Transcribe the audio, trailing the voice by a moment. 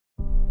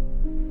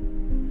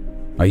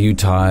Are you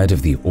tired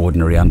of the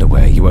ordinary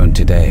underwear you own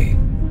today?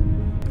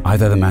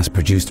 Either the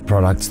mass-produced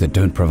products that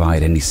don't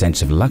provide any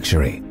sense of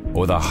luxury,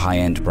 or the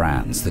high-end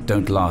brands that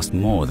don't last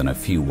more than a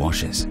few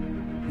washes?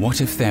 What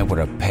if there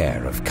were a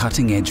pair of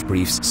cutting-edge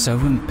briefs so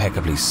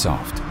impeccably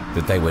soft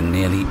that they were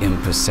nearly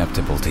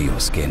imperceptible to your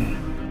skin?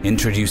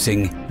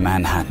 Introducing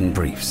Manhattan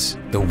Briefs,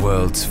 the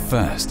world's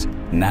first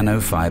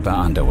NanoFiber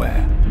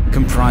underwear,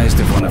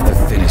 comprised of one of the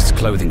thinnest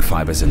clothing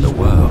fibers in the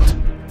world,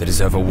 that is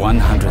over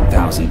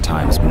 100,000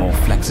 times more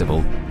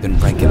flexible than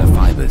regular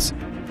fibers,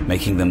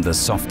 making them the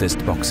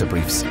softest boxer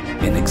briefs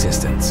in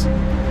existence.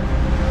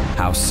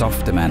 How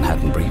soft are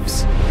Manhattan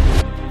Briefs?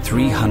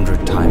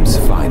 300 times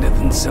finer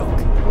than silk,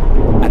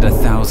 and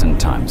 1,000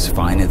 times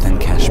finer than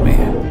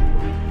cashmere.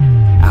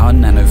 Our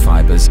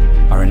nanofibers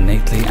are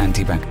innately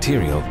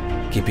antibacterial,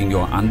 keeping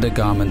your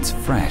undergarments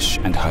fresh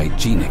and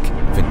hygienic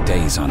for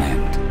days on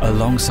end.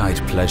 Alongside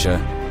pleasure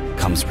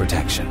comes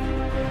protection.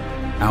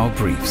 Our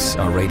briefs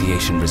are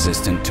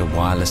radiation-resistant to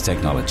wireless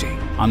technology,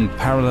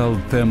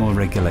 unparalleled thermal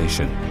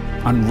regulation,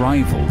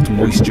 unrivaled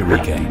moisture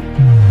regain,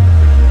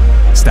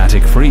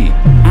 static-free,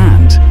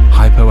 and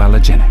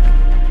hypoallergenic.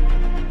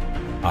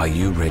 Are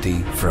you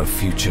ready for a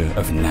future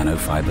of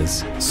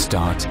nanofibers?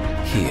 Start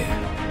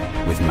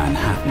here with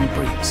Manhattan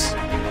Briefs.